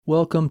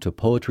Welcome to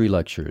Poetry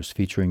Lectures,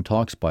 featuring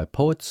talks by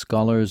poets,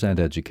 scholars, and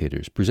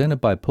educators, presented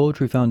by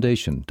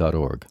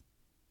poetryfoundation.org.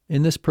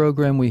 In this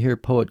program, we hear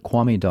poet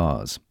Kwame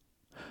Dawes.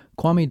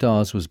 Kwame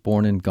Dawes was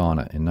born in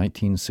Ghana in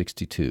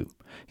 1962.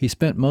 He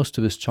spent most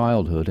of his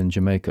childhood in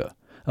Jamaica,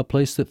 a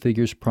place that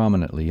figures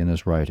prominently in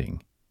his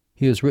writing.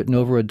 He has written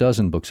over a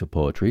dozen books of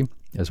poetry,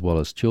 as well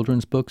as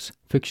children's books,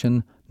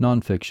 fiction,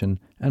 nonfiction,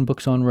 and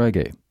books on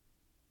reggae.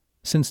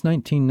 Since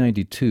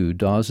 1992,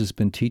 Dawes has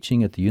been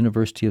teaching at the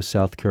University of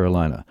South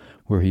Carolina,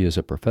 where he is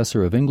a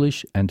professor of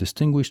English and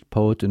distinguished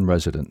poet in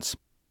residence.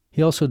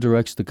 He also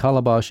directs the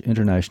Calabash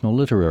International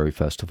Literary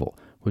Festival,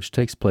 which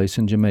takes place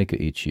in Jamaica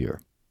each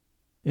year.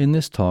 In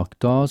this talk,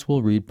 Dawes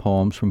will read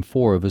poems from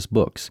 4 of his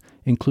books,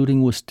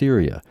 including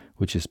Wisteria,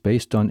 which is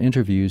based on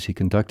interviews he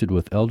conducted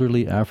with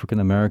elderly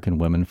African-American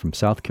women from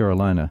South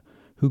Carolina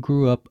who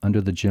grew up under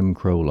the Jim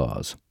Crow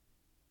laws.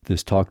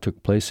 This talk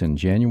took place in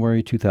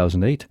January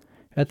 2008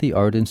 at the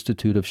Art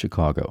Institute of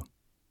Chicago.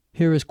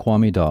 Here is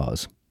Kwame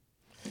Dawes.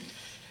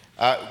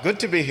 Good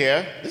to be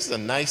here. This is a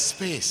nice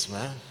space,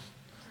 man.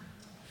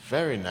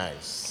 Very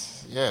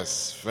nice.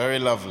 Yes, very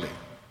lovely.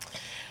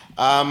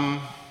 I'll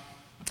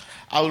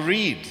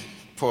read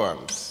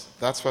poems.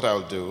 That's what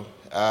I'll do.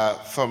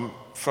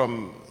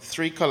 From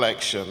 3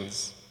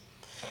 collections,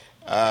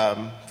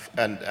 and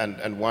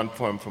 1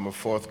 poem from a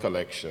 4th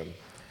collection,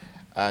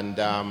 and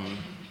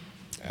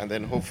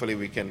then hopefully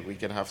we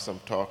can have some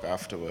talk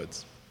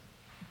afterwards.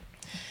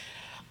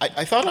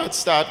 I thought I'd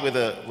start with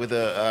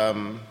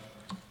a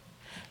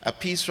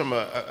piece from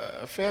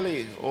a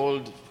fairly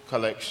old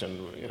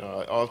collection. You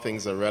know, all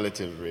things are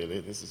relative,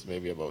 really. This is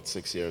maybe about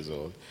 6 years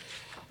old.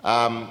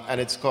 And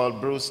it's called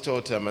Bruce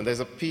Totem. And there's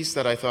a piece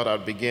that I thought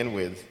I'd begin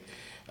with.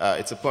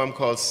 It's a poem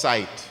called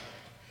Sight,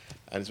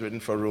 and it's written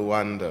for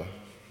Rwanda.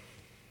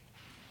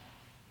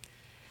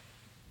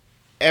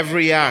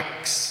 Every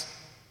axe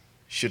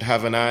should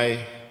have an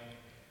eye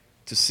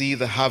to see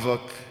the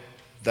havoc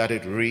that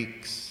it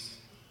wreaks.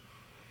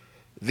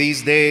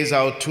 These days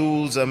our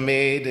tools are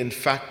made in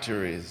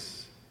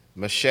factories.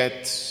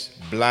 Machetes,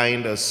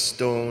 blind as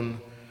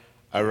stone,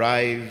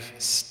 arrive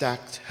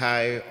stacked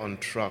high on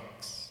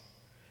trucks.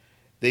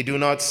 They do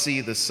not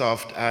see the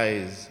soft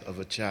eyes of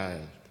a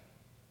child.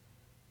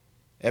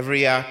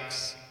 Every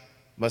axe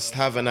must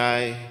have an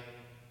eye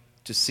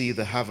to see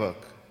the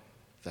havoc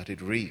that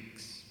it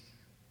wreaks.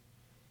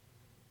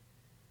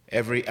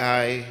 Every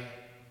eye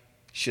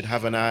should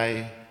have an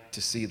eye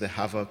to see the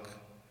havoc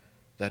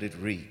that it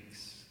wreaks.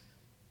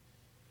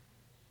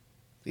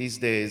 These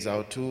days,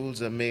 our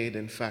tools are made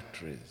in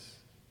factories.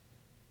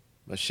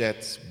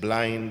 Machetes,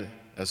 blind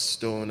as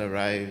stone,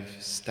 arrive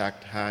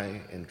stacked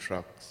high in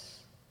trucks.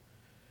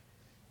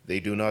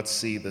 They do not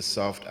see the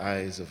soft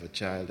eyes of a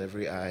child.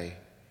 Every eye,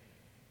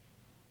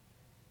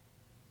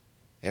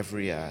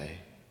 every eye,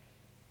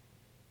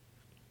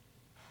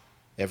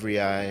 every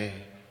eye,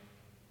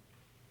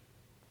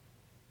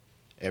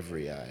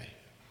 every eye.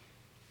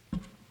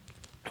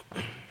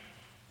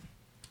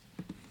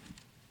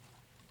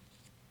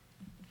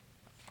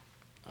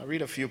 I'll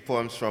read a few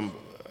poems from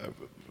a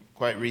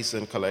quite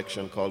recent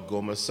collection called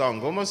Goma's Song.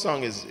 Goma's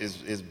Song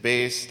is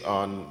based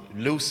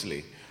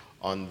loosely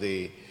on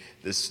the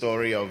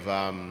story of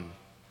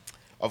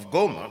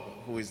Goma,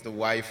 who is the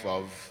wife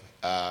of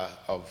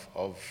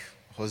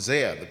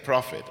Hosea, the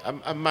prophet,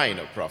 a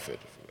minor prophet,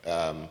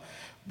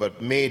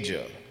 but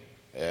major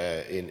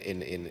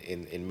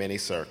in many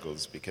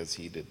circles, because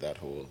he did that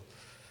whole,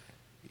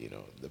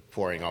 the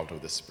pouring out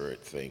of the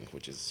Spirit thing,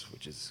 which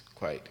is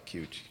quite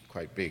cute,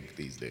 quite big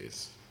these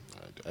days.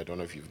 I don't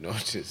know if you've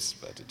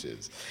noticed, but it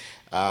is.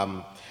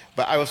 But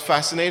I was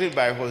fascinated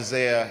by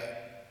Hosea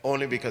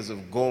only because of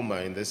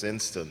Goma in this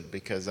instant,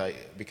 because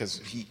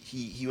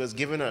he was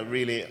given a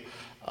really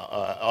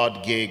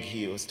odd gig.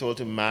 He was told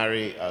to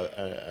marry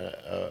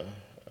an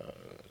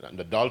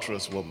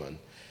adulterous woman,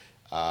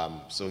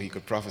 so he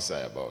could prophesy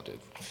about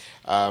it,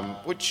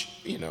 which,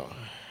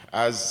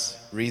 as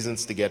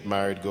reasons to get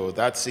married go,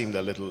 that seemed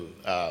a little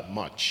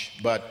much,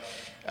 but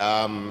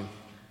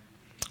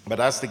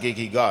that's the gig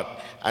he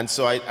got. And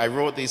so I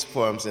wrote these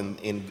poems in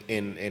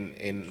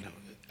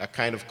a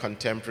kind of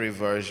contemporary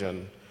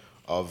version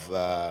of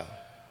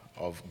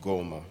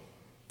Goma.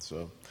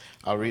 So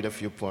I'll read a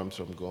few poems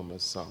from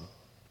Goma's Song.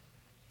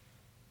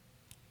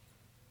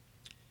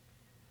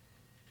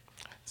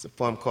 It's a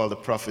poem called The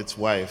Prophet's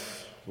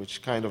Wife,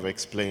 which kind of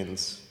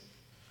explains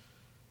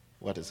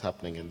what is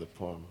happening in the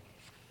poem,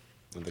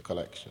 in the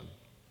collection.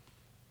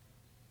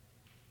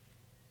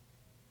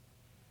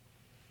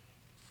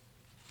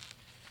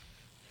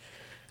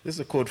 This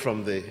is a quote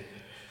from the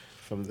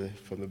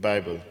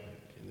Bible,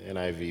 in the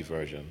NIV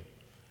version.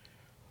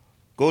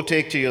 Go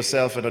take to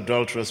yourself an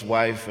adulterous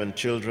wife and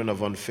children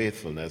of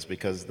unfaithfulness,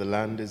 because the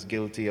land is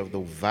guilty of the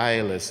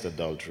vilest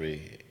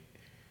adultery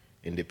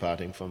in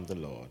departing from the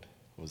Lord.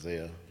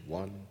 Hosea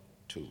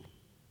 1:2.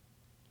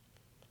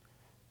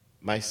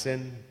 My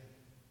sin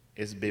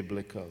is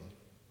biblical.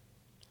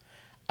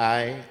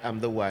 I am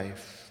the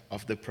wife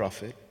of the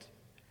prophet,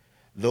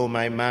 though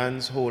my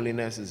man's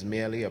holiness is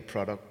merely a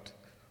product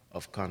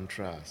of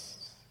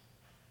contrasts.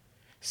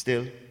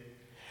 Still,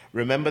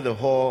 remember the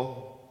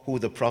whore who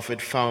the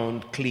prophet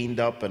found cleaned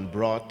up and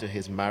brought to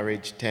his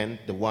marriage tent,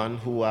 the one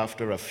who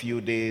after a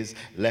few days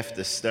left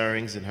the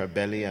stirrings in her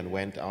belly and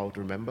went out.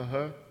 Remember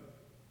her?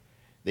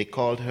 They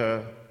called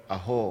her a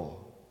whore,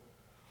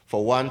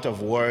 for want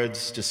of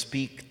words to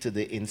speak to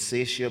the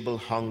insatiable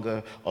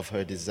hunger of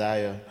her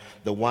desire,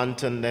 the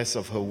wantonness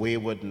of her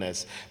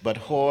waywardness. But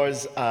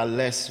whores are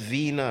less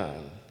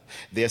venal.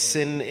 Their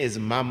sin is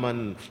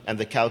mammon and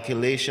the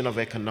calculation of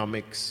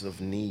economics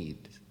of need.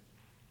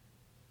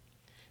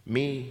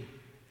 Me,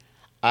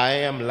 I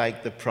am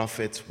like the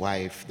prophet's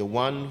wife, the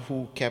one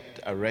who kept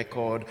a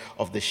record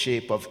of the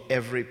shape of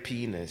every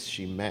penis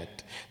she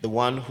met, the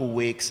one who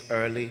wakes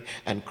early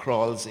and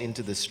crawls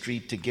into the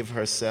street to give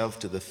herself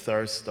to the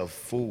thirst of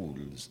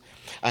fools.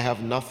 I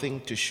have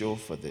nothing to show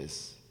for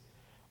this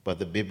but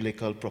the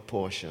biblical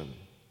proportion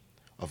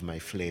of my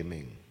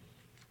flaming.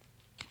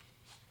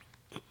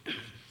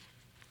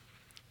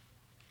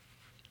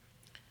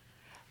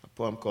 A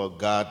poem called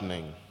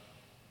Gardening.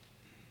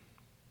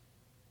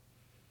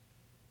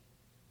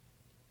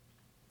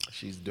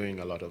 She's doing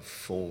a lot of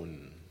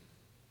phone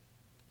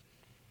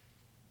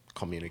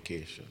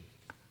communication,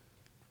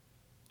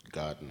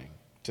 gardening.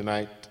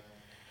 Tonight,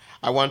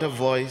 I want a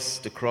voice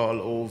to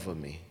crawl over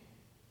me,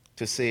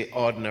 to say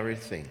ordinary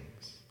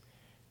things,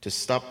 to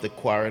stop the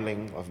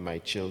quarreling of my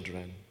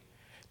children,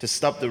 to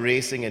stop the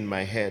racing in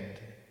my head.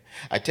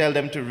 I tell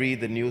them to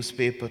read the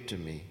newspaper to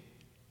me,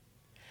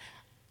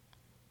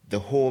 the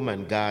home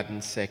and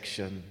garden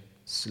section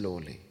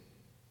slowly.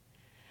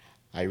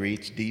 I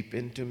reach deep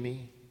into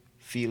me,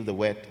 feel the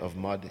wet of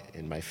mud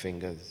in my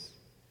fingers.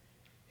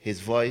 His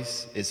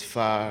voice is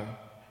far,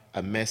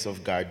 a mess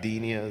of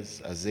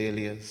gardenias,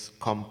 azaleas,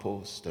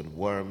 compost, and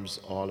worms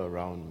all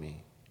around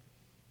me.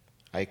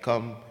 I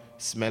come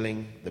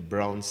smelling the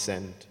brown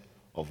scent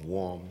of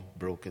warm,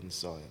 broken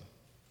soil.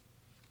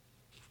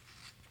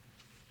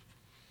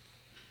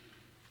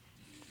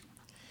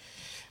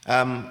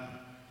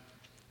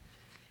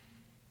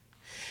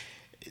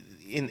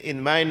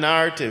 In my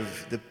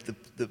narrative,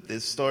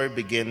 the story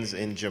begins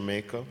in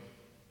Jamaica.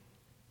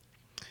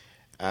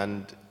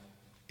 And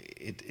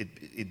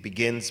it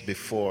begins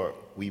before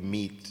we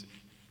meet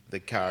the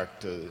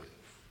character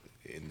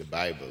in the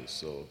Bible.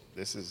 So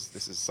this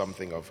is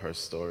something of her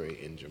story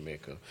in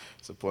Jamaica.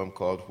 It's a poem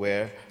called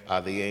Where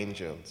Are the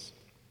Angels?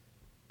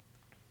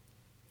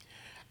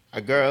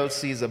 A girl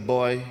sees a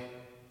boy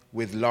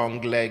with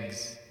long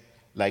legs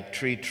like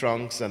tree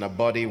trunks and a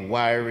body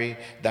wiry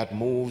that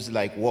moves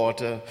like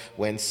water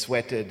when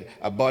sweated,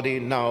 a body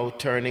now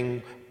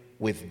turning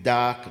with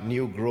dark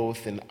new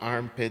growth in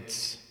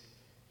armpits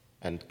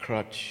and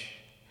crutch.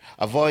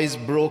 A voice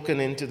broken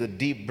into the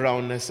deep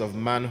brownness of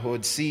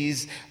manhood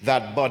sees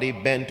that body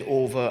bent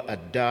over a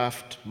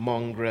daft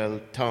mongrel,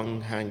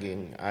 tongue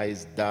hanging,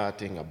 eyes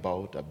darting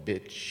about a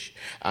bitch,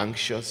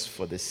 anxious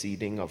for the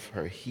seeding of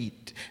her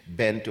heat,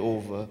 bent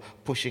over,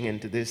 pushing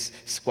into this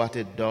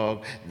squatted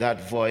dog,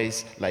 that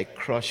voice like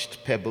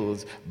crushed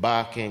pebbles,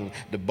 barking,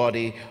 the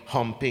body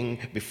humping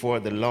before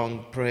the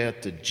long prayer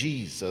to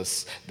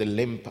Jesus, the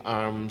limp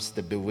arms,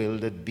 the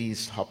bewildered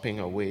beast hopping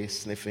away,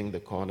 sniffing the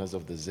corners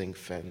of the zinc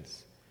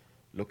fence.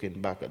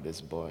 Looking back at this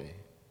boy,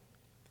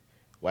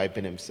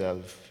 wiping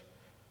himself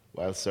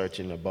while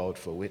searching about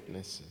for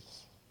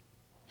witnesses.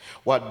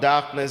 What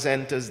darkness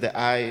enters the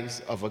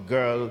eyes of a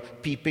girl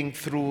peeping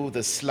through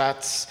the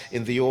slats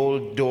in the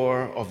old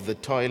door of the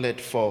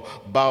toilet, for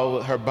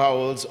her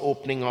bowels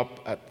opening up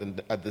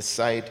at the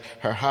sight,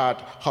 her heart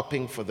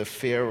hopping for the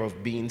fear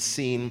of being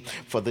seen,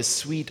 for the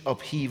sweet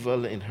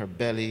upheaval in her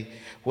belly.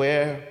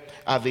 Where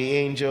are the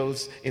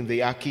angels in the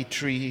ackee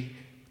tree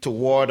to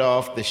ward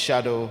off the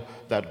shadow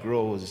that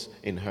grows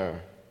in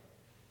her?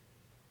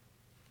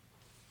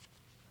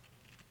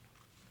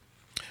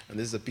 And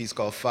this is a piece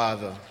called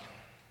Father.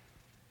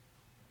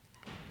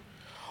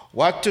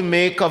 What to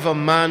make of a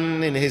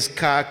man in his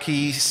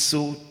khaki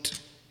suit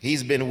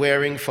he's been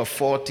wearing for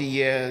 40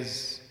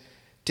 years,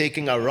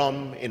 taking a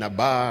rum in a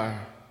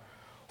bar,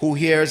 who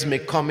hears me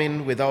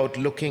coming without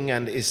looking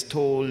and is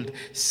told,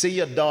 "See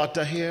your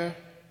daughter here?"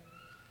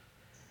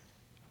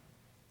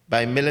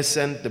 By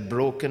Millicent, the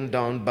broken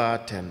down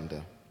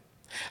bartender.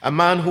 A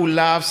man who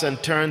laughs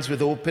and turns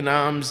with open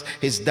arms,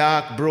 his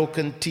dark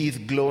broken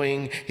teeth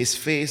glowing, his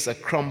face a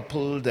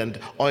crumpled and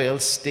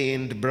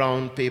oil-stained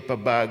brown paper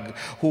bag,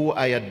 who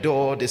I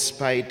adore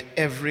despite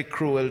every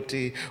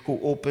cruelty, who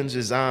opens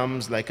his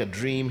arms like a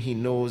dream he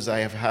knows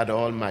I have had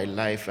all my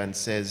life and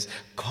says,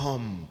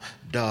 "Come,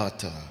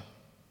 daughter."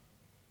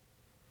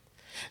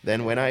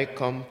 Then when I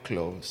come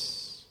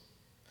close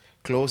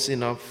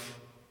enough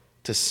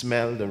to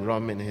smell the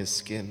rum in his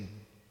skin,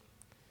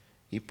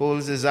 he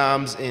pulls his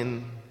arms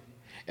in,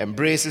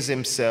 embraces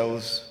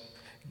himself,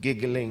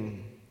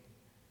 giggling.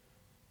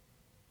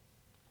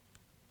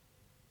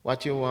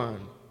 "What you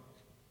want,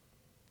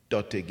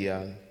 dirty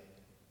girl?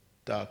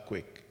 Talk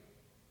quick."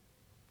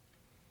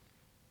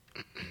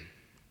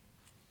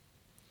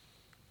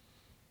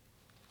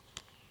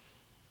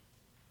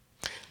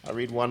 I'll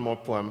read one more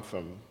poem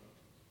from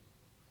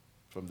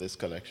from this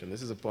collection.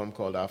 This is a poem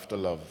called After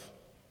Love.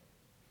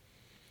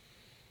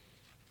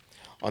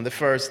 On the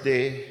first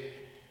day,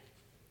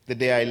 the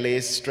day I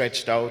lay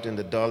stretched out in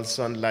the dull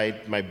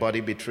sunlight, my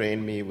body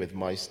betraying me with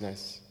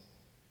moistness,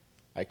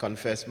 I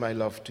confess my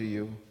love to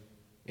you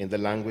in the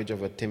language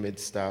of a timid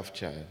starved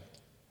child.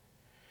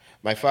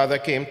 My father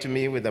came to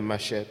me with a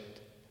machete,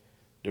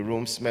 the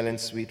room smelling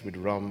sweet with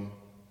rum,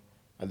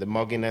 and the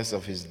mugginess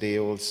of his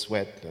day-old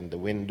sweat, and the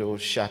window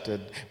shattered.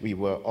 We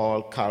were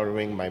all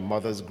cowering, my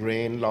mother's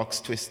graying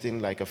locks twisting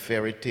like a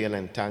fairy tale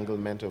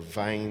entanglement of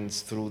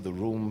vines through the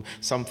room,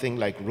 something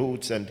like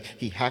roots, and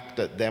he hacked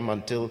at them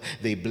until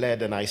they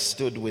bled, and I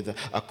stood with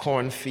a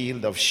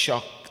cornfield of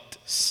shocked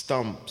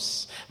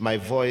stumps, my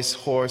voice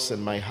hoarse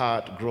and my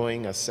heart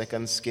growing a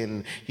second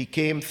skin. He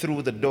came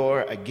through the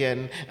door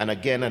again and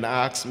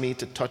asked me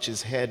to touch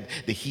his head,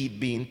 the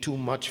heat being too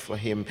much for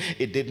him.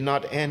 It did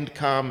not end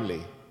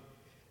calmly.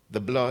 The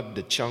blood,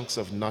 the chunks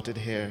of knotted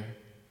hair,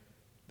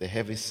 the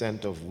heavy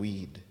scent of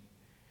weed,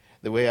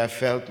 the way I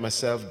felt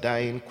myself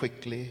dying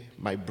quickly,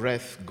 my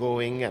breath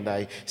going, and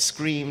I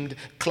screamed,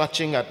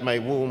 clutching at my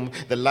womb,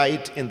 the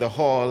light in the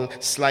hall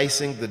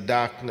slicing the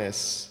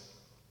darkness.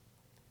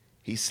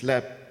 He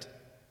slept,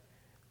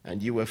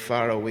 and you were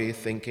far away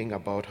thinking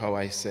about how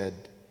I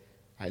said,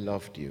 I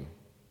loved you,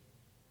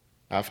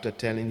 after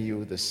telling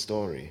you the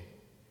story,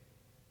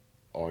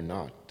 or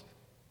not.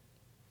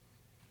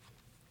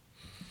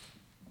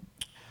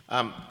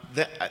 And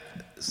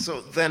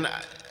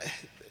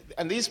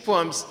these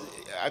poems,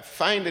 I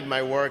find in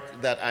my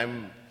work that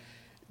I'm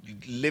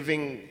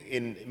living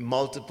in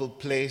multiple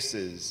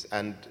places,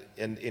 and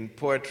in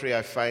poetry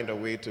I find a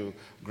way to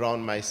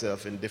ground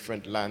myself in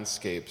different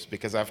landscapes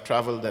because I've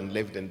traveled and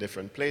lived in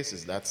different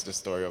places. That's the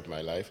story of my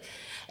life.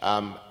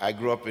 I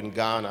grew up in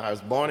Ghana. I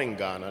was born in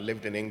Ghana,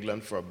 lived in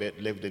England for a bit,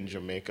 lived in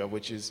Jamaica,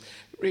 which is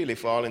really,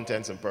 for all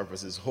intents and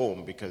purposes,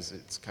 home because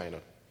it's kind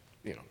of,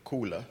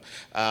 cooler.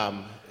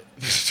 And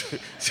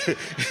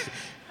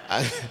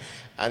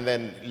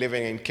then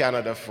living in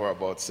Canada for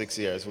about 6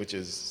 years, which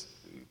is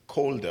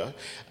colder,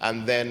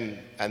 and then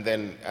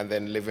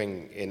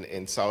living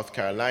in South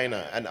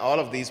Carolina. And all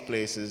of these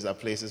places are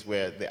places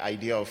where the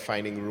idea of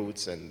finding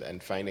roots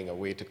and finding a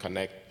way to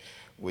connect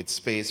with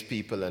space,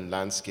 people, and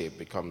landscape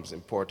becomes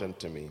important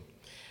to me.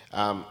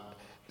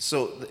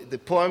 So the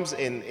poems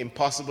in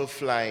Impossible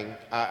Flying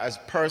are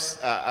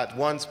at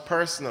once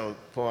personal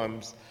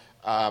poems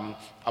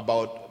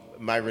about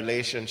my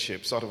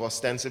relationship, sort of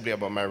ostensibly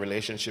about my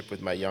relationship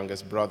with my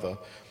youngest brother,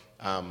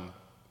 and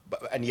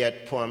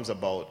yet poems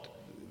about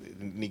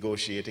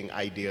negotiating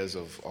ideas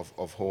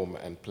of home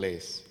and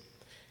place.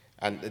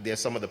 And there are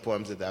some of the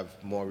poems that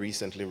I've more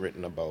recently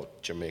written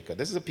about Jamaica.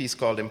 This is a piece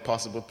called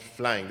Impossible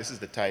Flying. This is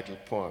the title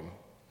poem.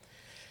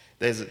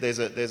 There's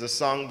a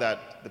song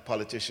that the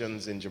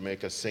politicians in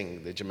Jamaica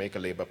sing, the Jamaica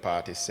Labour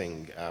Party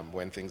sing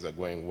when things are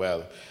going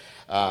well.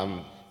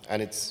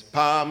 And it's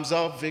palms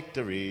of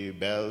victory,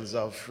 bells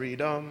of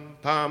freedom,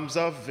 palms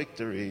of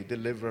victory,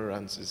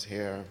 deliverance is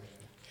here.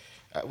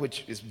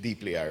 Which is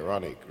deeply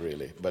ironic,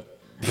 really, but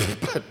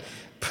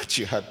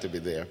you had to be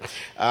there.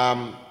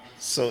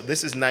 So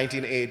this is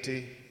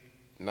 1980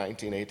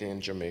 in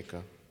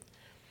Jamaica.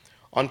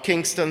 On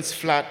Kingston's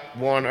flat,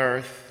 worn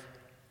earth,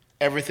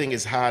 everything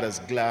is hard as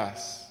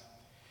glass.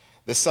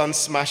 The sun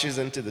smashes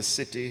into the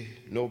city,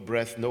 no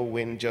breath, no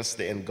wind, just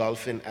the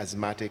engulfing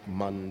asthmatic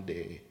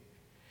Monday.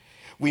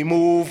 We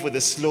move with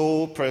the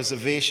slow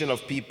preservation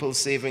of people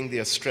saving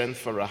their strength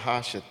for a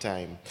harsher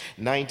time.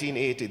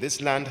 1980,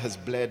 this land has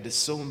bled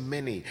so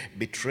many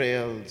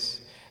betrayals,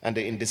 and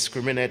the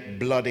indiscriminate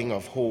blooding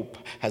of hope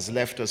has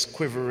left us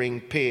quivering,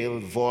 pale,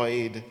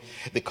 void,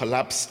 the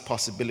collapsed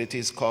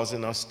possibilities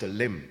causing us to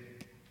limp.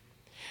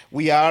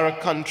 We are a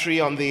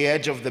country on the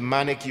edge of the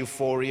manic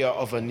euphoria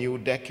of a new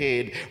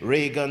decade.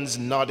 Reagan's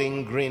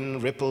nodding grin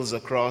ripples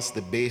across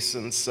the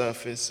basin's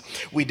surface.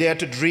 We dare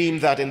to dream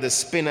that in the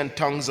spin and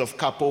tongues of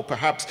Capo,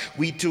 perhaps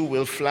we too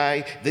will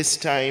fly. This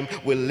time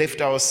we'll lift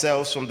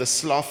ourselves from the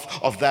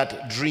slough of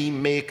that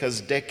dream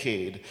maker's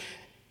decade.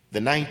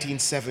 The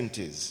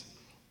 1970s,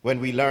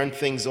 when we learned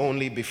things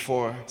only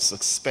before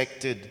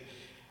suspected,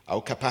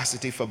 our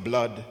capacity for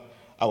blood,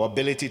 our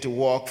ability to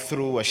walk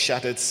through a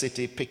shattered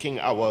city, picking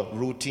our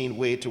routine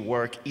way to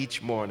work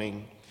each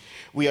morning.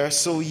 We are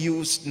so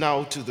used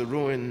now to the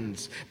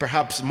ruins,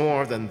 perhaps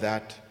more than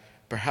that,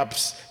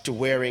 perhaps to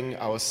wearing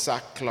our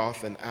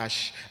sackcloth and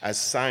ash as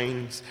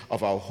signs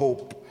of our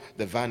hope,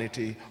 the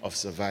vanity of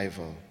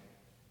survival.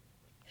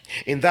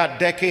 In that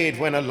decade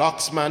when a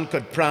locksman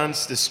could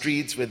prance the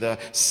streets with a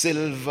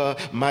silver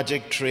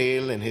magic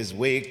trail in his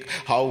wake,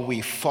 how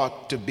we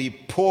fought to be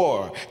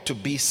poor, to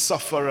be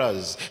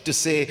sufferers, to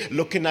say,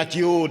 looking at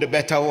you, the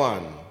better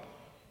one.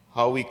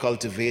 How we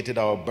cultivated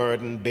our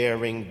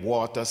burden-bearing,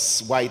 water,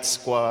 white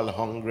squall,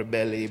 hungry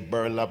belly,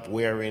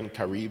 burlap-wearing,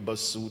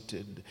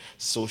 Cariba-suited,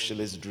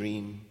 socialist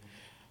dream.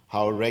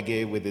 How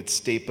reggae with its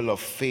staple of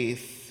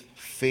faith,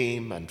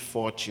 fame and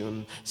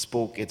fortune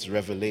spoke its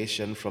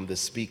revelation from the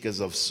speakers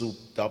of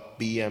souped-up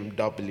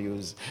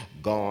BMWs,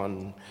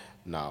 gone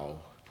now,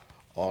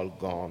 all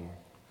gone.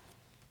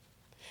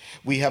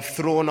 We have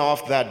thrown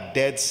off that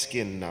dead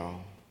skin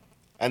now,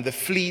 and the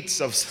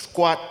fleets of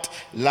squat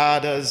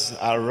ladders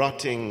are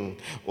rotting,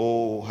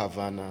 oh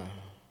Havana.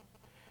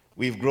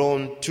 We've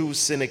grown too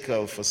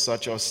cynical for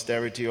such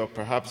austerity, or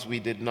perhaps we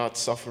did not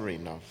suffer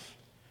enough.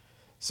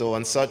 So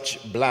on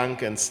such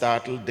blank and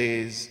startled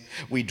days,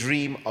 we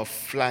dream of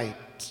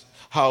flight,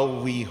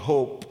 how we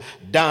hope.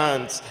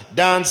 Dance,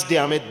 dance,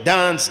 damn it,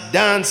 dance,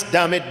 dance,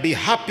 damn it, be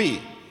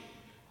happy.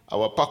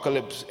 Our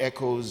apocalypse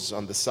echoes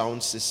on the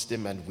sound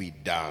system and we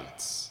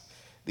dance.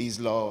 These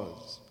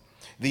laws,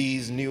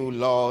 these new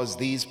laws,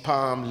 these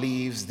palm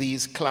leaves,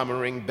 these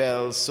clamoring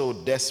bells, so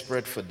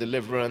desperate for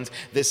deliverance,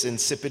 this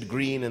insipid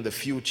green in the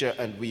future,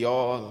 and we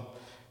all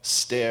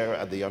stare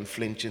at the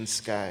unflinching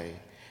sky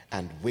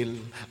and will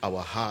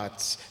our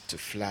hearts to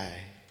fly.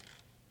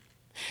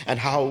 And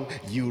how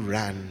you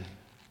ran,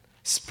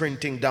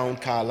 sprinting down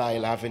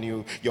Carlisle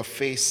Avenue, your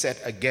face set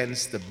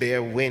against the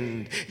bare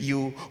wind.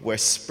 You were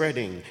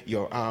spreading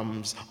your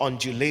arms,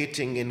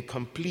 undulating in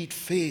complete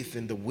faith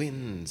in the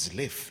wind's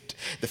lift,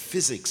 the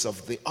physics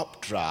of the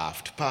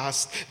updraft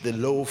past the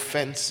low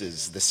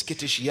fences, the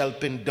skittish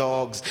yelping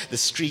dogs, the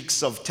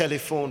streaks of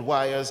telephone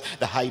wires,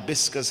 the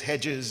hibiscus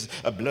hedges,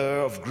 a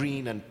blur of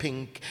green and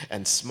pink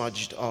and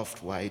smudged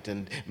off-white,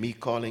 and me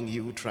calling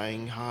you,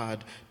 trying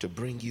hard to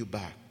bring you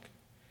back,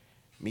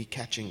 me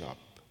catching up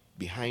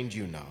behind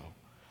you now,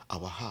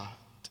 our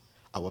heart,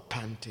 our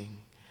panting,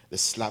 the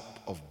slap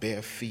of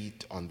bare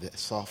feet on the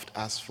soft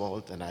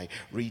asphalt, and I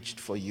reached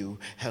for you,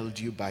 held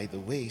you by the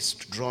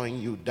waist, drawing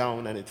you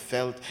down, and it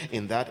felt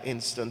in that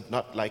instant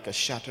not like a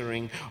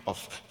shattering of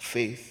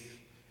faith,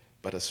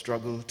 but a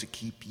struggle to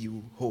keep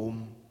you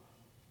home,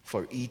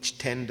 for each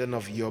tendon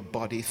of your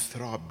body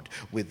throbbed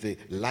with the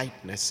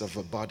lightness of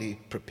a body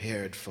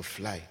prepared for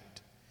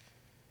flight.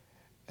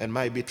 And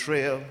my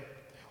betrayal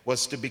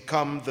was to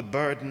become the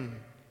burden,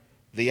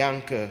 the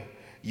anchor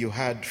you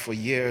had for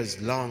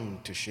years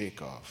longed to shake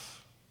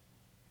off.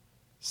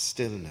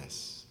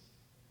 Stillness,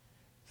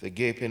 the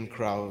gaping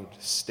crowd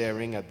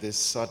staring at this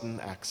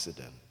sudden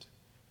accident.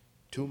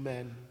 Two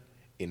men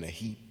in a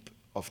heap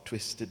of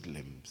twisted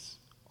limbs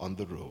on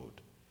the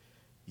road.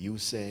 You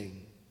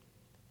saying,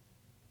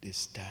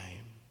 this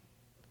time,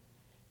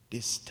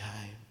 if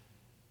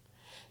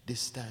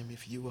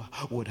you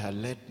would have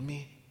let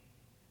me,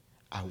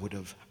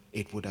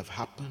 it would have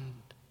happened.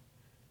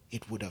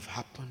 It would have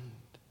happened.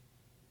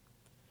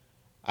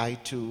 I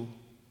too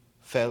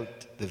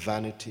felt the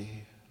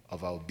vanity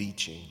of our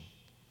beaching.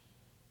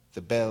 The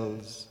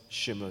bells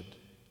shimmered.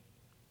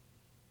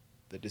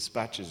 The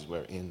dispatches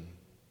were in.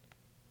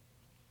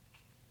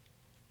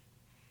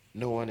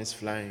 No one is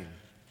flying.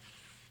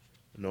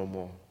 No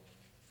more.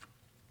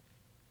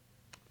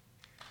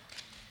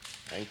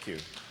 Thank you.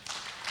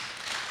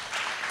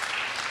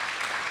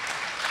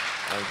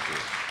 Thank you.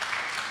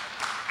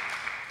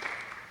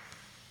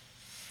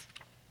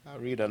 I'll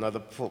read another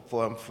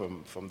poem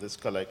from this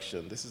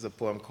collection. This is a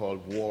poem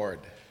called Ward.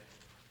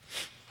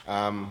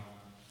 I'll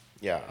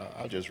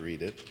just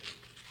read it.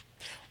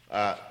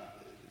 What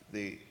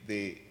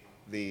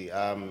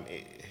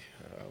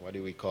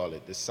do we call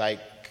it? The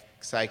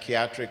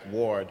psychiatric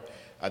ward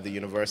at the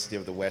University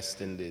of the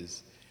West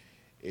Indies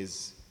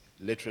is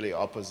literally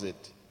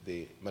opposite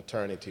the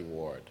maternity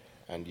ward,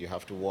 and you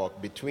have to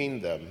walk between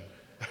them.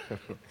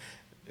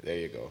 There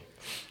you go.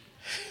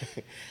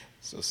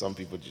 So some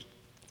people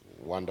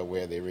wonder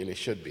where they really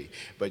should be,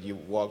 but you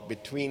walk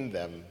between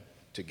them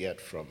to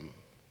get from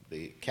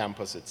the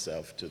campus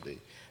itself to the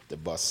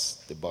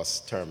bus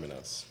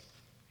terminus.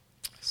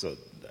 So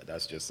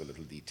that's just a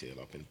little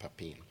detail up in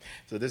Papine.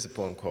 So this is a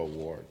poem called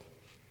Ward.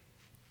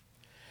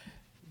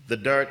 The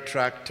dirt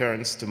track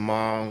turns to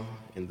marl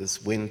in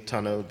this wind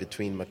tunnel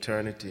between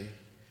maternity,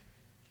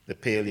 the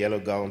pale yellow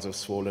gowns of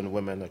swollen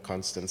women, a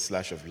constant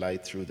slash of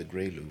light through the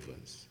gray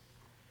louvers,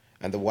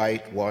 and the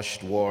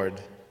white-washed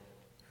ward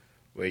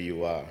where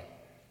you are.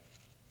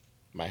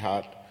 My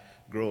heart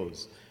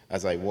grows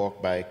as I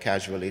walk by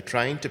casually,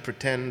 trying to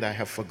pretend I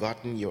have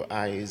forgotten your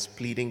eyes,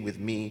 pleading with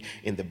me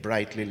in the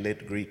brightly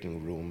lit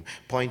greeting room,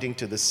 pointing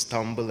to the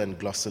stumble and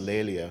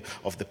glossolalia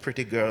of the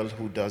pretty girl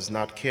who does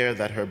not care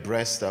that her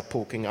breasts are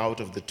poking out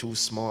of the too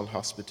small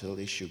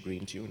hospital-issue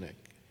green tunic.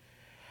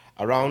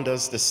 Around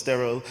us, the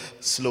sterile,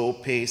 slow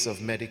pace of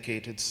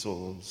medicated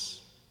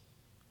souls.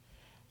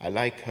 I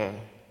like her.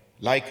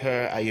 Like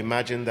her, I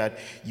imagine that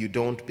you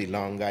don't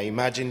belong. I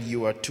imagine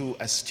you are too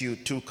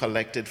astute, too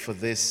collected for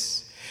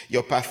this.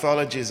 Your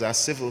pathologies are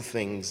civil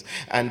things,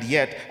 and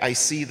yet I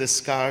see the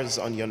scars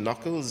on your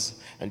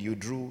knuckles, and you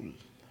drool.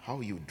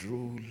 How you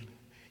drool.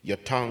 Your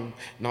tongue,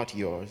 not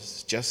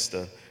yours, just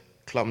a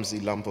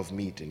clumsy lump of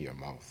meat in your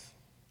mouth.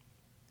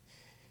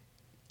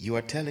 You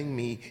are telling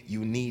me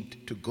you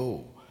need to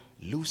go,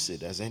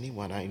 lucid as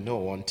anyone I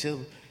know,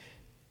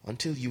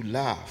 until you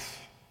laugh,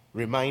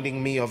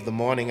 reminding me of the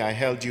morning I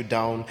held you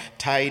down,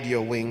 tied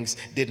your wings,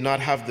 did not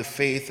have the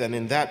faith, and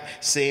in that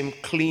same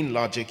clean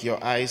logic,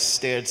 your eyes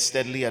stared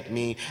steadily at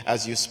me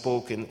as you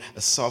spoke in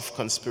a soft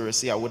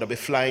conspiracy. I would have been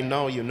flying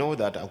now, you know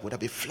that. I would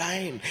have been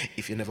flying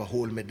if you never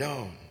hold me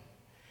down.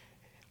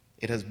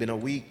 It has been a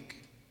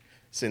week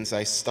since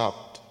I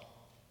stopped.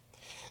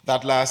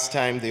 That last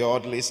time the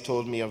orderlies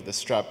told me of the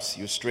straps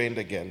you strained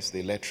against, the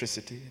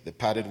electricity, the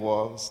padded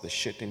walls, the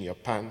shit in your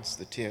pants,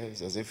 the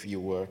tears, as if you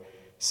were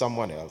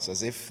someone else,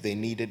 as if they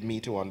needed me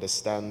to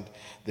understand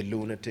the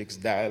lunatic's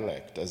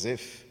dialect, as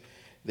if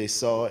they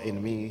saw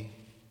in me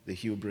the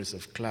hubris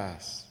of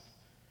class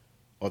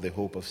or the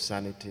hope of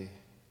sanity,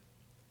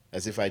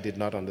 as if I did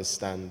not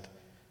understand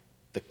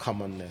the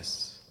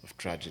commonness of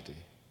tragedy.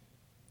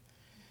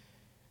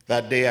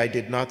 That day I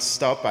did not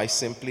stop. I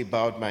simply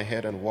bowed my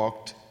head and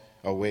walked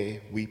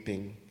away,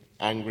 weeping,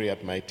 angry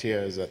at my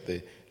tears, at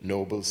the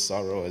noble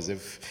sorrow, as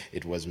if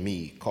it was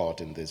me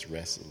caught in this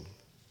wrestle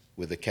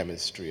with the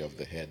chemistry of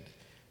the head,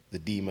 the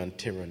demon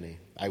tyranny.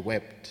 I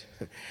wept,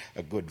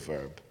 a good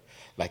verb,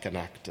 like an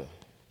actor,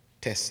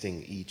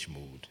 testing each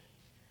mood.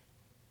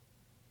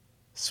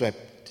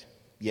 Swept,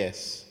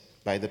 yes,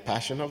 by the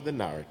passion of the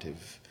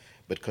narrative,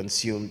 but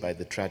consumed by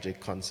the tragic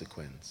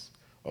consequence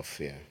of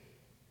fear.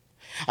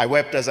 I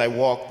wept as I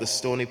walked the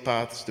stony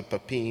paths to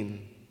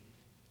Papine,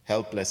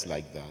 helpless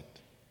like that.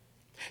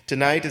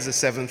 Tonight is the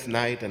 7th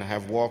night, and I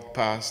have walked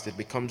past. It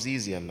becomes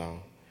easier now.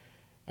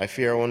 I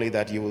fear only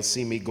that you will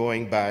see me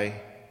going by,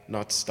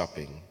 not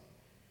stopping.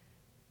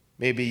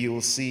 Maybe you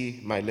will see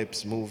my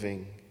lips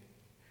moving,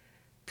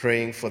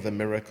 praying for the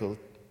miracle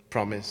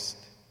promised,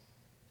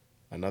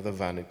 another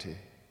vanity,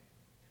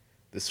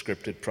 the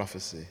scripted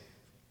prophecy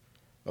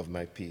of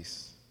my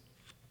peace.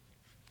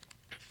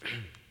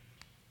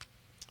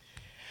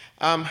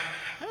 I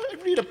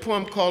read a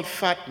poem called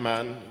Fat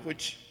Man,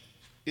 which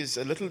is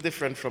a little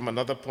different from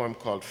another poem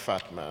called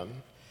Fat Man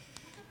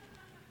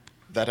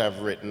that I've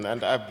written.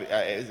 And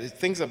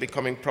things are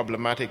becoming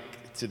problematic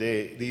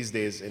these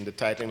days in the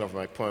titling of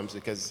my poems,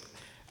 because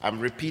I'm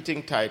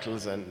repeating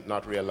titles and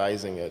not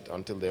realizing it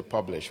until they're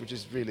published, which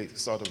is really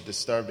sort of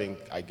disturbing,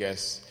 I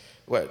guess.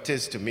 Well, it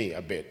is to me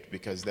a bit,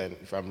 because then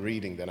if I'm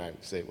reading, then I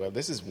say, well,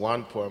 this is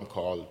one poem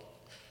called,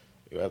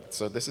 well,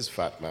 so this is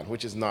Fat Man,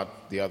 which is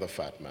not the other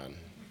Fat Man,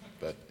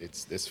 but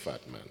it's this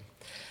Fat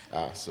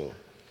Man. So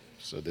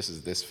this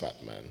is this Fat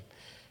Man,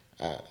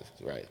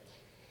 right.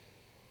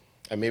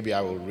 And maybe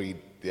I will read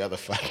the other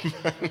Fat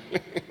Man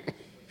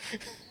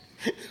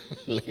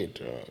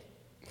later on.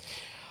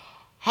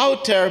 How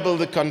terrible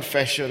the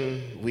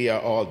confession, we are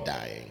all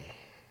dying.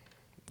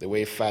 The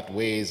way fat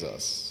weighs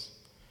us,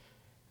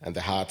 and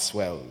the heart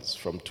swells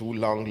from too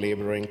long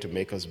laboring to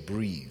make us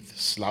breathe,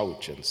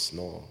 slouch and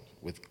snore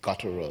with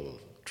guttural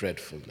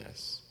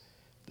dreadfulness,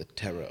 the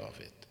terror of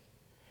it.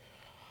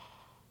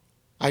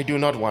 I do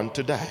not want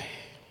to die.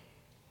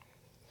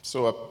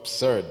 So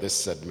absurd,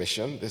 this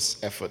admission,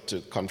 this effort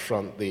to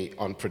confront the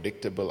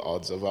unpredictable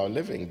odds of our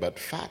living, but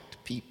fat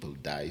people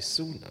die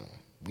sooner.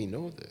 We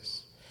know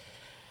this.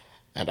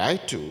 And I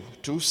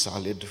too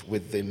solid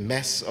with the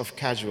mess of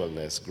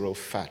casualness, grow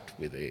fat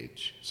with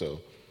age,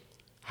 so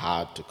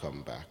hard to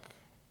come back.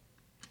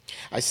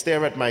 I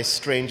stare at my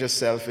stranger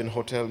self in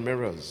hotel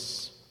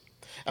mirrors.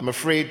 I'm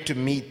afraid to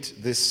meet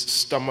this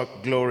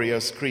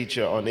stomach-glorious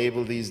creature,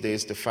 unable these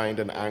days to find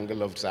an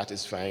angle of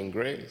satisfying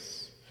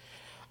grace.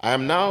 I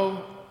am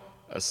now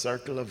a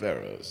circle of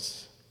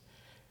errors.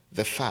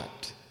 The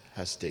fat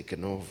has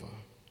taken over.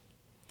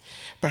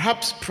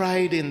 Perhaps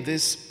pride in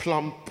this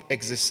plump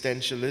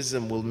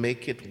existentialism will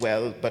make it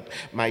well, but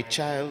my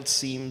child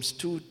seems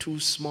too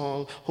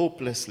small,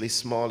 hopelessly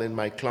small in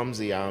my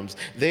clumsy arms.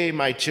 They,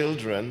 my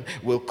children,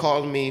 will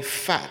call me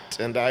fat,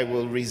 and I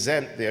will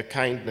resent their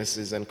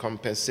kindnesses and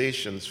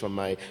compensations for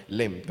my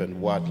limp and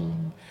waddle.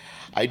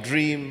 I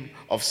dream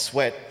of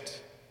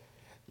sweat,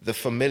 the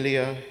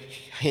familiar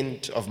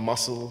hint of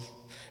muscle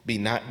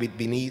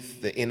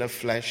beneath the inner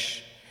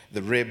flesh,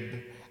 the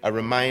rib, a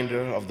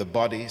reminder of the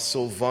body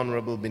so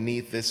vulnerable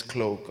beneath this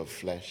cloak of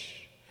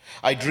flesh.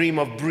 I dream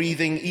of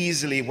breathing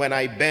easily when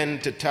I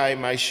bend to tie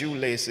my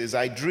shoelaces.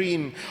 I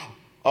dream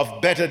of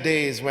better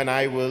days when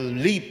I will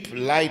leap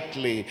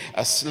lightly,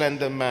 a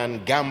slender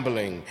man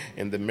gambling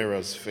in the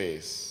mirror's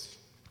face.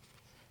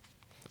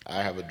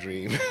 I have a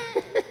dream.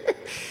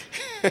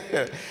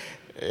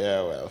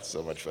 Yeah, well,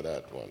 so much for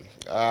that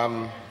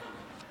one.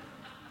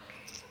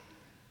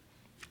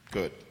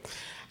 Good.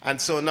 And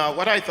so now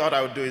what I thought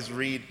I would do is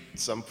read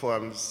some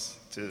poems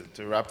to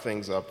wrap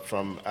things up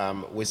from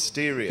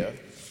Wisteria,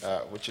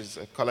 which is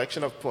a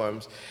collection of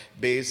poems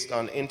based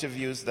on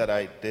interviews that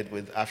I did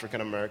with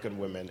African-American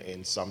women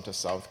in Sumter,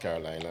 South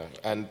Carolina.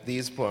 And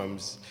these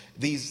poems,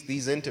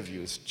 these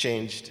interviews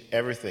changed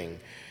everything,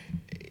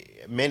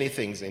 many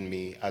things in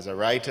me as a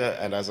writer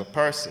and as a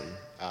person.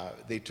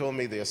 They told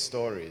me their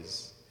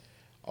stories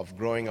of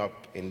growing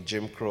up in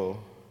Jim Crow,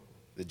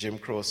 the Jim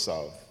Crow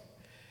South.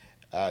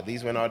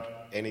 These were not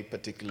any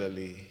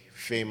particularly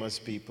famous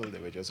people. They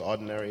were just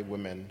ordinary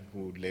women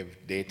who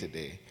lived day to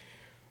day.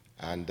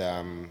 And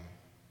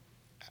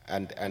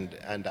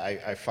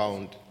I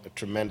found a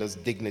tremendous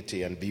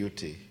dignity and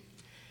beauty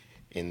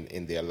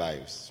in their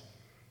lives.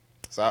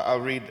 So I'll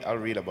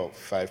read about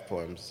 5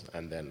 poems,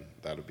 and then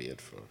that'll be it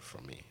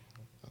for me.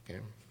 Okay?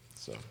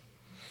 So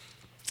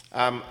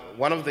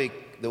one of the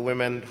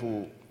women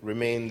who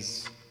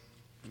remains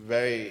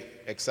very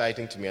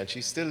exciting to me, and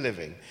she's still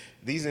living.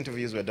 These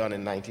interviews were done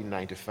in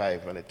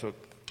 1995, and it took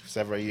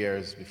several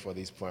years before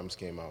these poems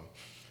came out.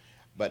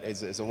 But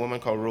it's a woman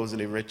called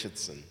Rosalie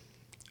Richardson,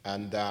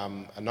 and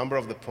a number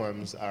of the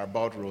poems are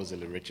about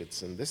Rosalie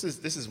Richardson. This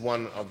is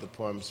one of the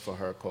poems for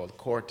her called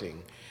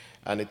Courting,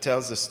 and it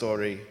tells the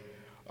story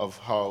of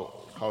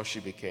how she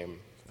became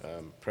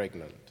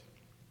pregnant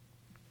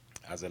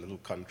as a little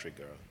country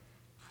girl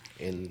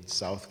in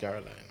South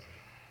Carolina.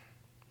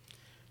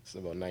 It's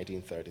about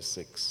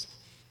 1936.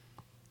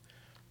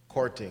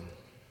 Courting.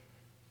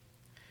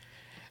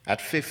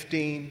 At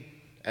 15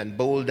 and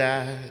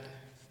bold-eyed,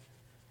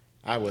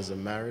 I was a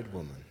married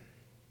woman.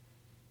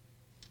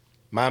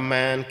 My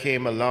man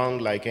came along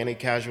like any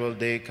casual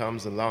day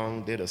comes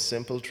along, did a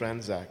simple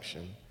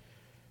transaction,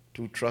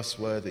 too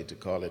trustworthy to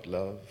call it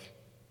love.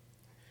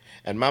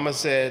 And Mama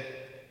said,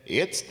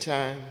 it's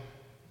time,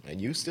 and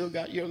you still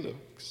got your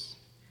looks.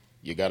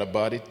 You got a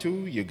body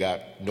too, you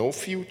got no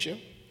future,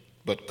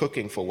 but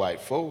cooking for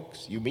white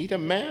folks. You meet a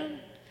man,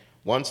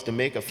 wants to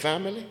make a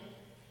family,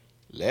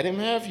 let him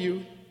have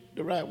you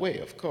the right way,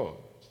 of course.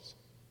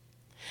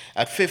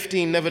 At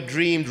 15, never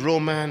dreamed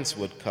romance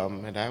would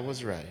come, and I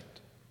was right.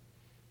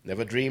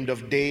 Never dreamed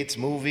of dates,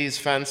 movies,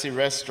 fancy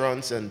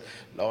restaurants, and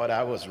Lord,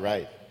 I was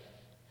right.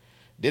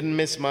 Didn't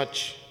miss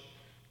much,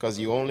 because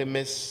you only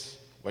miss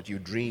what you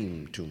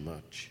dream too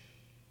much.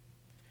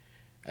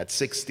 At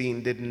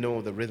 16, didn't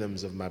know the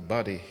rhythms of my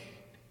body.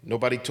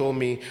 Nobody told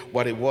me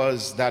what it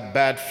was, that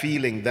bad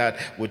feeling that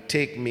would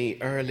take me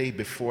early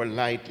before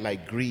light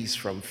like grease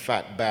from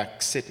fat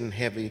back sitting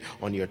heavy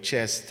on your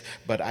chest.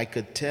 But I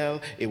could tell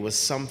it was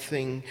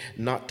something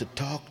not to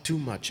talk too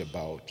much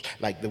about,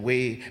 like the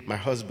way my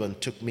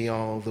husband took me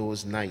all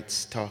those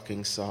nights,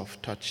 talking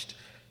soft, touched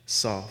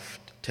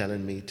soft,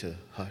 telling me to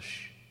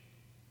hush.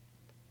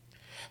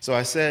 So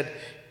I said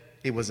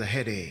it was a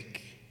headache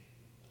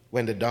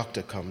when the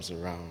doctor comes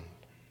around.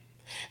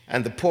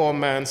 And the poor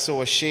man,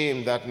 so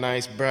ashamed, that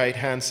nice, bright,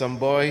 handsome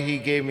boy, he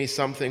gave me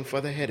something for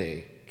the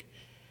headache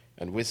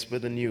and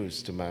whispered the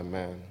news to my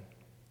man,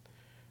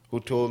 who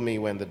told me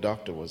when the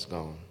doctor was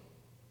gone,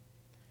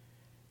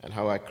 and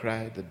how I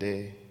cried the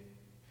day,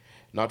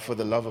 not for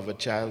the love of a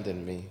child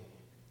in me,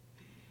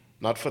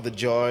 not for the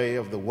joy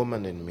of the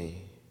woman in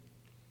me,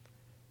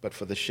 but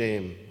for the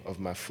shame of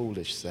my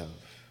foolish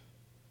self.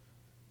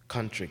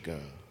 Country girl,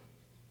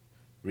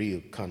 real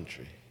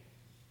country.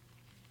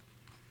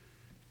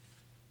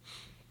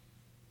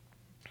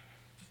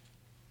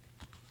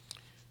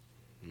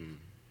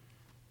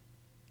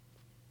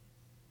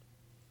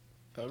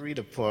 I'll read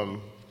a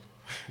poem,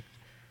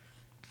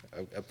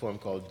 a poem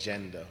called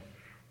Gender.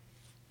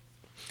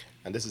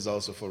 And this is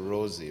also for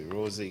Rosie.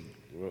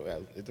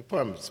 Well, the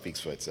poem speaks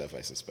for itself,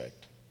 I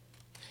suspect.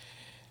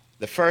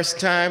 The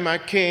first time I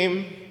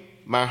came,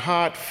 my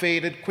heart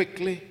faded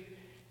quickly,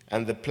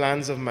 and the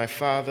plans of my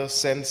father,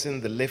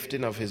 sensing the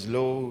lifting of his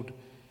load,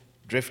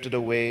 drifted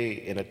away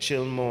in a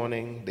chill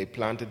morning. They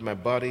planted my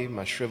body,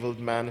 my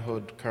shriveled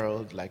manhood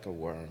curled like a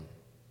worm.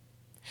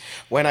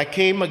 When I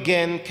came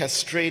again,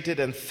 castrated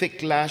and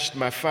thick-lashed,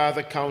 my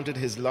father counted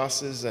his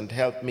losses and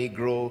helped me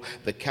grow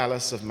the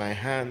callus of my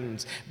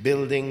hands,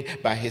 building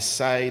by his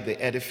side the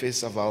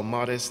edifice of our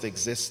modest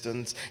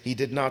existence. He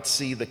did not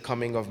see the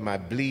coming of my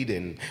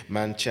bleeding,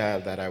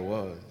 man-child that I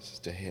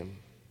was to him.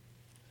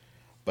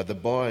 But the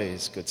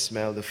boys could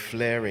smell the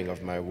flaring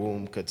of my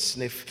womb, could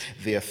sniff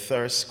their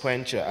thirst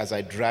quencher as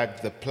I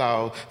dragged the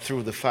plow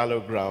through the fallow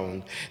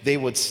ground. They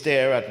would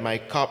stare at my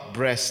cupped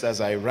breast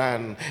as I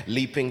ran,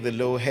 leaping the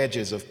low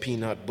hedges of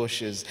peanut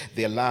bushes,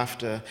 their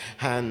laughter,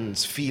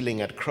 hands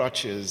feeling at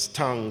crotches,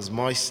 tongues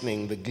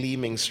moistening the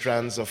gleaming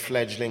strands of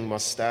fledgling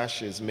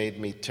mustaches made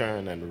me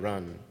turn and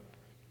run.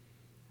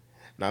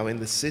 Now in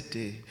the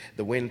city,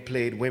 the wind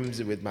played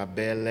whimsy with my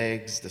bare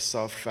legs, the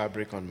soft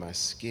fabric on my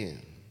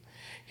skin.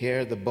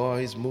 Here the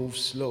boys move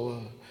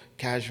slower,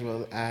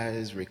 casual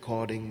eyes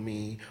recording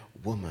me,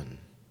 woman,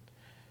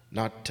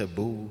 not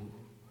taboo,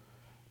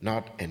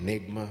 not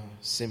enigma,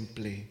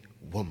 simply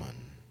woman,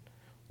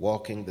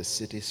 walking the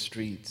city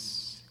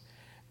streets,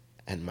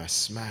 and my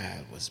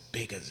smile was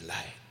big as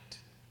light.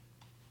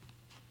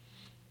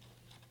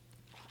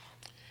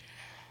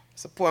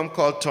 It's a poem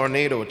called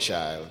Tornado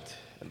Child,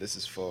 and this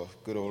is for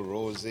good old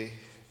Rosie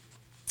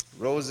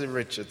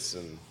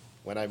Richardson.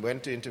 When I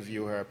went to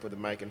interview her, I put the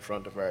mic in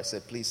front of her. I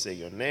said, "Please say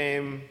your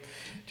name,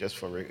 just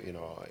for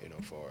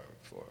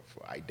for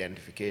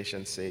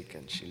identification's sake."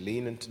 And she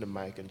leaned into the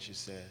mic and she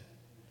said,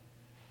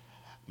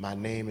 "My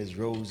name is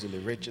Rosalie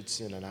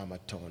Richardson, and I'm a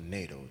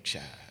tornado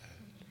child."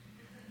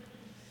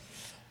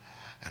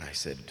 And I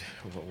said,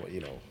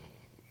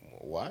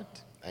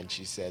 "What?" And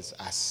she says,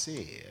 "I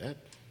said,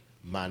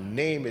 my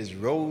name is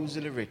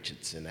Rosalie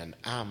Richardson, and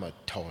I'm a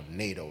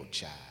tornado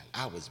child.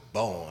 I was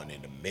born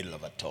in the middle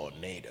of a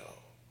tornado."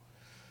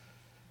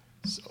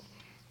 So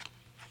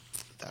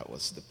that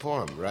was the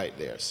poem right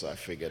there. So I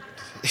figured,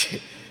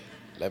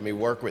 let me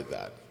work with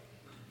that.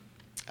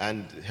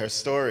 And her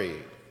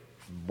story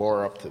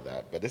bore up to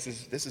that. But this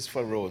is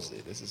for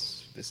Rosie. This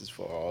is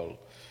for all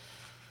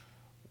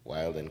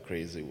wild and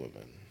crazy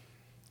women.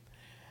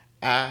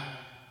 I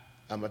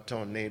am a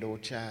tornado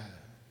child.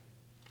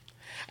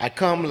 I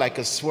come like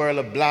a swirl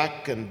of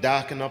black and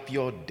darken up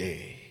your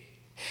day.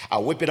 I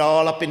whip it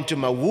all up into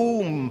my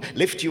womb,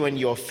 lift you in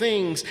your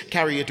things,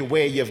 carry you to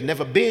where you've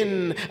never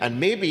been, and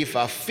maybe if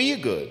I feel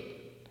good,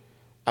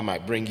 I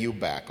might bring you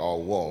back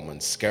all warm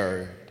and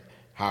scared,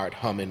 heart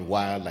humming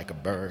wild like a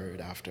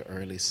bird after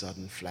early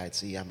sudden flight.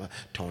 See, I'm a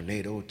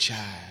tornado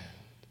child.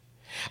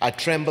 I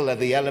tremble at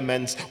the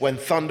elements when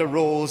thunder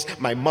rolls.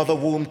 My mother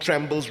womb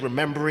trembles,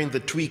 remembering the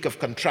tweak of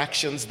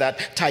contractions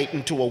that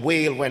tightened to a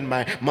wail when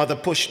my mother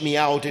pushed me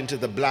out into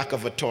the black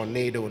of a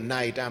tornado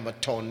night. I'm a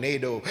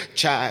tornado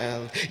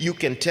child. You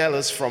can tell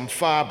us from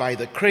far by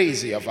the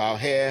crazy of our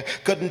hair.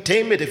 Couldn't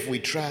tame it if we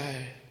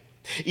tried.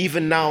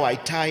 Even now I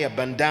tie a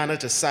bandana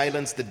to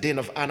silence the din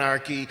of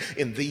anarchy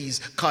in these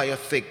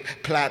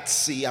kaya-thick plaits.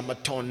 See, I'm a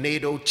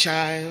tornado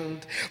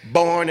child,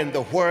 born in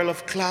the whirl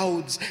of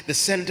clouds. The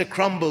center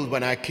crumbled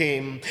when I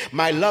came.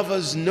 My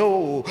lovers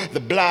know the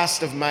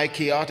blast of my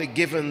chaotic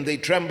given. They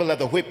tremble at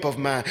the whip of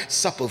my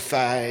supple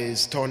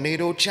thighs.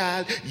 Tornado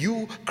child,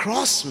 you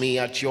cross me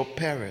at your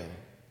peril.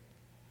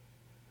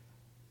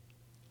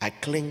 I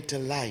cling to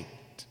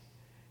light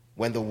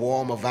when the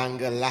warmth of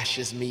anger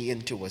lashes me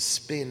into a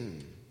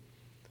spin.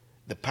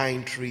 The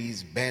pine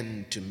trees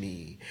bend to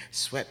me,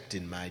 swept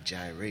in my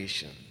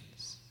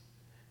gyrations.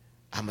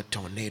 I'm a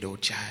tornado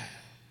child.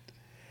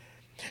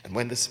 And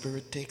when the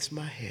spirit takes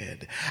my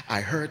head,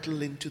 I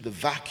hurtle into the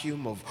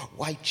vacuum of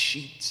white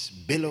sheets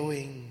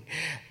billowing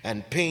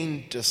and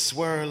paint a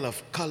swirl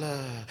of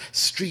color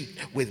street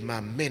with my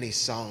many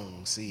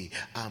songs. See,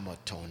 I'm a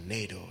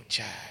tornado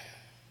child.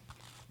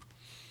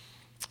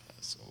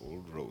 That's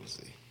old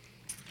Rosie.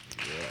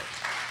 Yeah.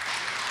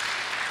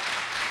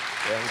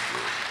 Thank you.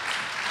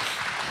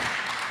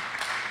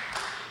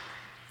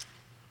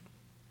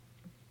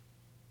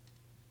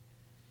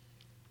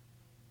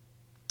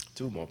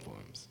 Two more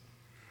poems.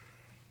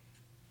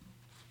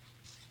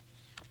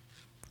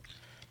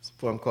 It's a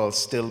poem called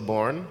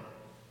Stillborn.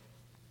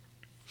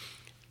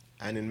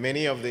 And in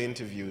many of the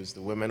interviews,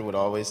 the women would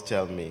always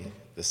tell me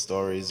the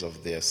stories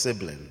of their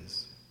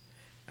siblings.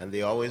 And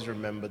they always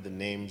remembered the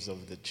names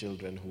of the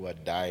children who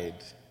had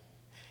died,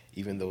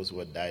 even those who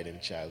had died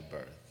in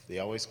childbirth. They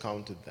always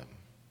counted them.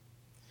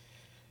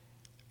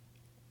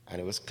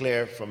 And it was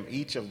clear from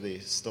each of the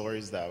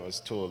stories that I was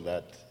told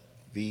that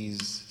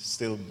these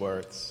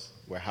stillbirths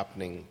were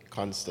happening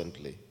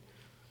constantly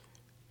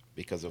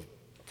because of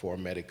poor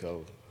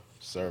medical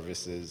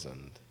services,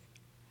 and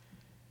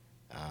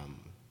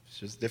it's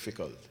just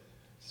difficult.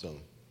 So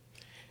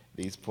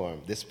this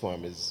poem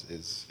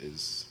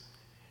is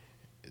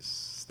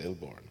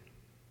stillborn.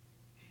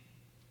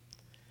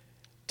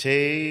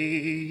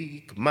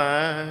 Take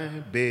my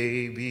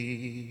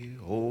baby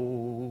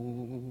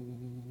home.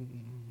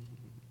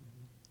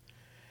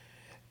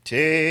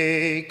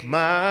 Take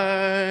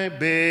my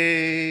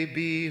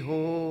baby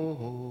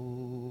home.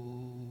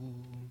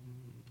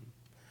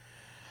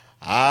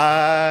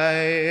 I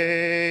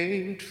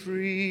ain't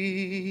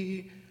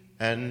free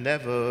and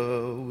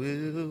never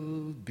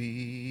will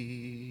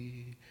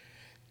be.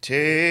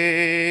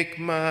 Take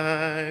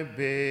my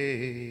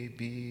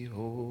baby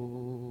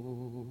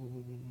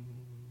home.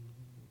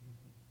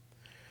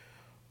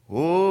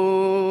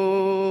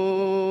 Oh,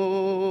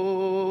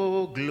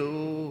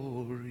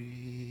 glory.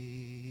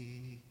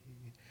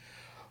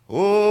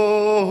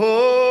 Oh,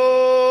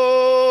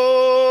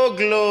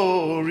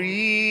 glory,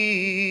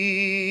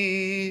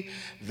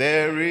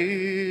 there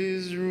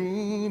is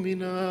room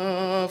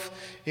enough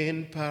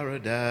in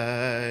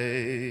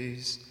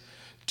paradise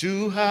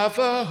to have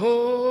a home.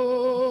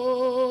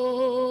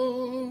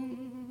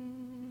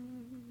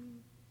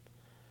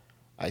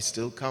 I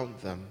still count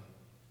them,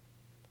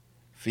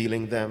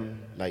 feeling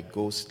them like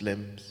ghost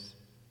limbs.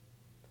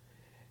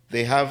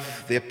 They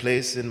have their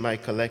place in my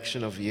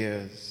collection of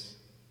years.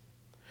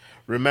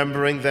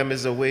 Remembering them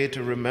is a way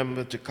to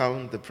remember to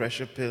count the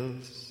pressure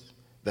pills,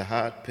 the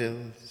heart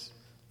pills,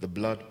 the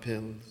blood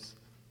pills,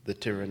 the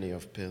tyranny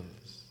of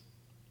pills.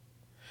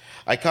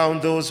 I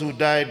count those who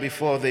died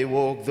before they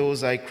woke,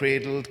 those I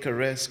cradled,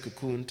 caressed,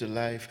 cocooned to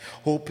life,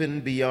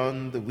 hoping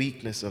beyond the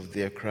weakness of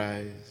their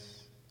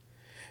cries.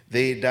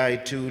 They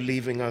died too,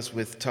 leaving us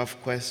with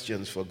tough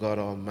questions for God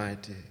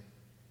Almighty.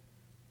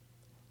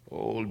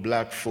 Old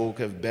black folk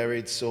have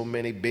buried so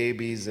many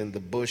babies in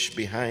the bush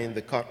behind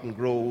the cotton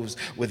groves,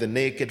 with a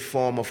naked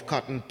form of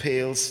cotton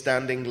pails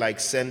standing like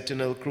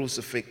sentinel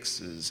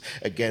crucifixes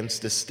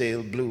against the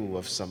stale blue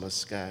of summer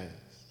skies.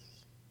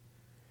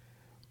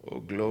 Oh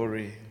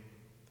glory,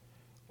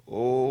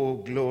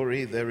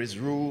 there is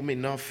room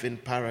enough in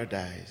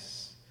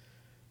paradise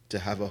to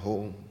have a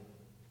home.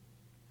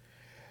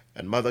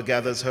 And mother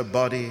gathers her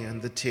body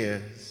and the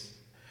tears,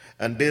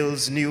 and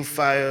builds new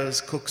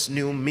fires, cooks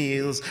new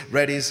meals,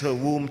 readies her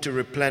womb to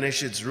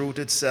replenish its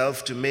rooted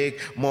self, to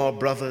make more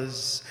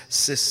brothers,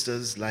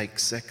 sisters like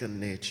second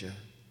nature.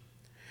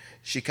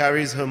 She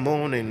carries her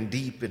mourning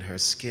deep in her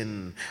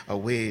skin, a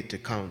way to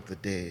count the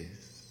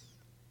days.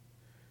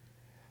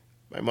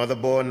 My mother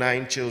bore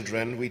 9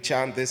 children. We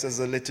chant this as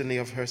a litany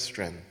of her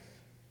strength.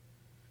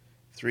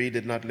 3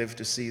 did not live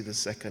to see the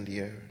second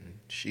year, and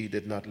she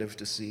did not live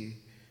to see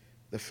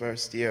the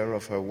first year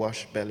of her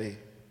washed belly,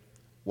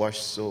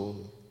 washed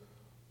soul,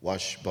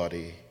 washed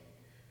body,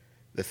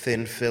 the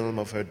thin film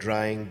of her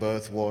drying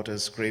birth water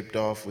scraped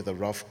off with a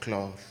rough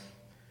cloth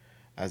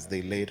as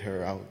they laid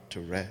her out to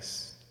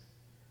rest.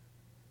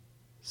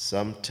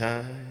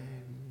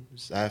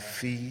 Sometimes I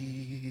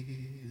feel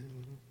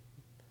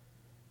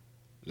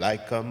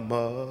like a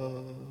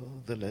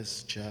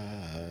motherless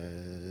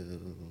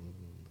child,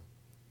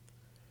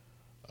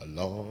 a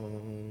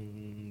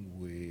long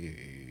way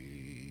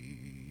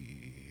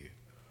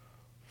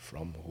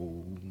from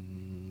home.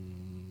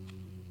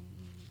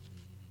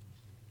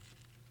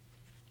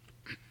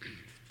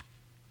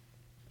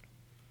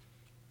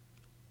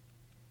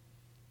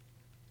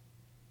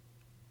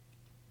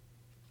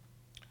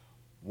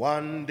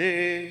 One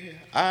day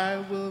I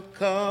will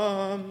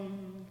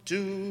come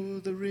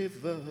to the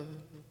river.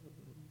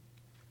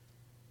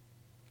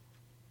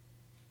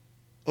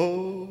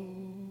 Oh,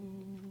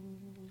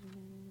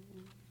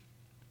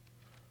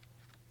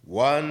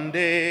 one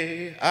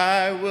day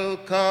I will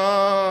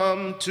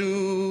come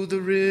to the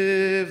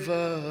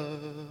river.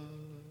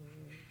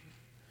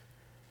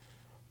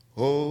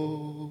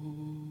 Oh,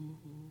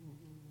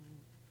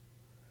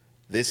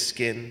 this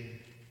skin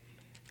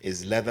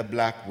is leather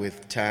black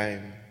with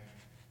time.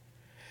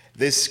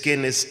 This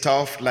skin is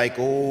tough like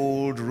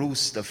old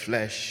rooster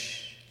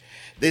flesh.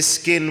 This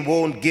skin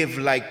won't give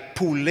like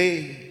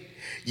poulet.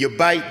 You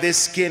bite this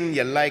skin,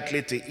 you're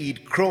likely to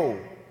eat crow.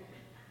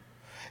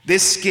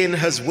 This skin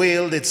has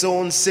wailed its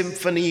own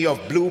symphony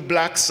of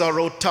blue-black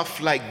sorrow,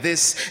 tough like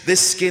this.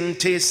 This skin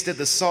tasted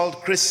the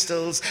salt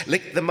crystals,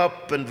 licked them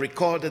up and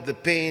recorded the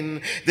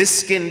pain.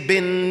 This skin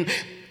been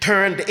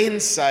turned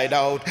inside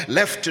out,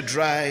 left to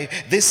dry.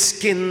 This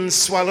skin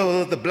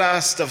swallowed the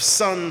blast of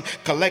sun,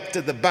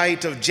 collected the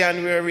bite of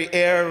January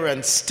air,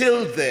 and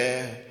still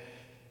there.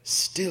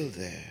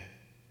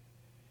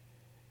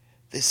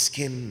 This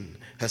skin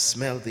has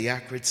smelled the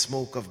acrid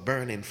smoke of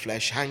burning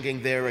flesh,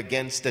 hanging there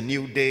against a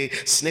new day,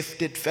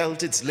 sniffed it,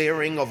 felt its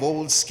layering of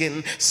old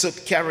skin,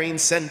 soot carrying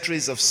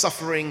centuries of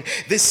suffering.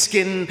 This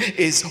skin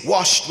is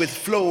washed with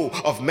flow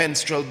of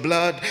menstrual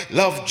blood,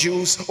 love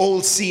juice,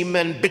 old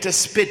semen, bitter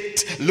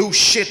spit, loose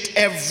shit,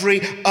 every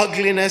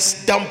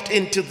ugliness dumped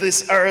into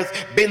this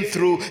earth, been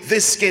through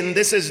this skin.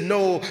 This is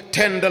no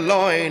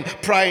tenderloin,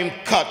 prime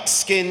cut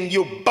skin.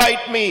 You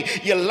bite me,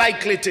 you're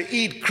likely to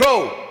eat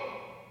crow.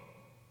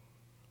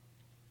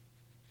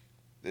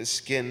 This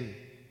skin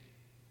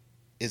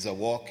is a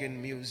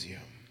walking museum.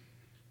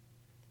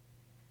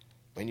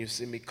 When you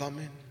see me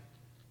coming,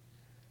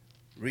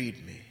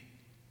 read me.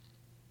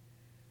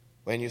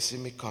 When you see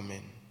me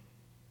coming,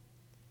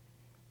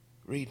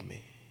 read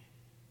me.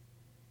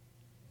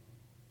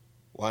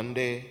 One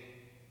day,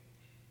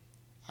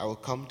 I will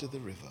come to the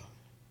river.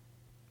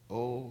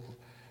 Oh,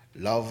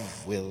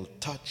 love will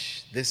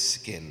touch this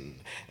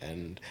skin,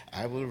 and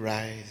I will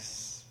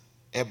rise,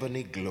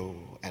 ebony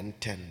glow and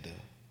tender,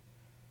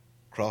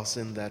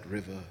 crossing that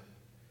river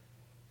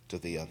to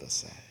the other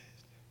side.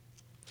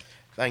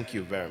 Thank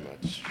you very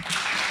much.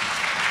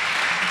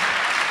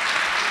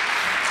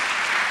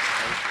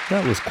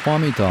 That was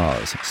Kwame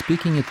Dawes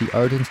speaking at the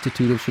Art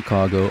Institute of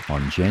Chicago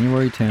on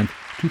January 10,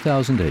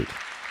 2008.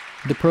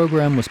 The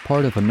program was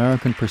part of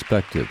American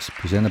Perspectives,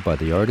 presented by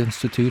the Art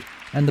Institute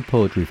and the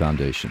Poetry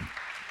Foundation.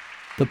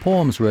 The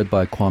poems read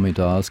by Kwame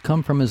Dawes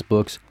come from his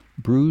books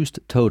Bruised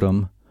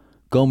Totem,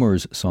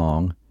 Gomer's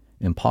Song,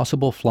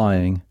 Impossible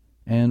Flying,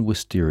 and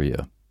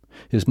Wisteria.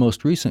 His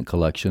most recent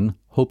collection,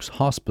 Hope's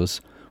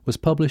Hospice, was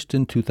published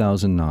in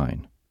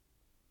 2009.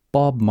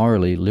 Bob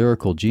Marley,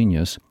 Lyrical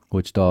Genius,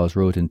 which Dawes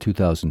wrote in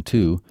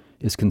 2002,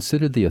 is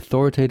considered the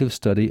authoritative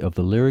study of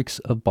the lyrics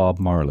of Bob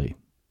Marley.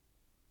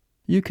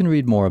 You can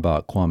read more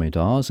about Kwame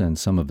Dawes and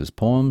some of his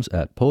poems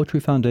at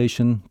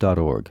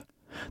poetryfoundation.org.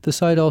 The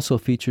site also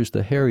features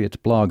the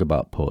Harriet blog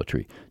about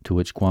poetry, to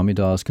which Kwame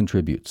Dawes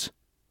contributes.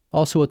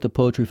 Also at the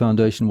Poetry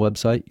Foundation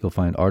website, you'll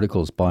find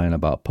articles by and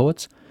about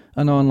poets,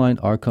 an online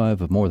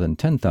archive of more than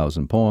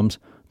 10,000 poems,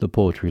 the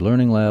Poetry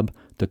Learning Lab,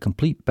 the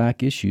complete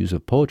back issues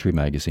of Poetry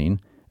Magazine,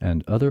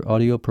 and other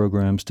audio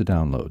programs to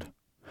download.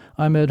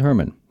 I'm Ed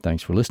Herman.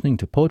 Thanks for listening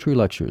to Poetry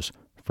Lectures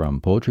from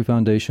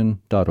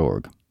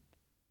poetryfoundation.org.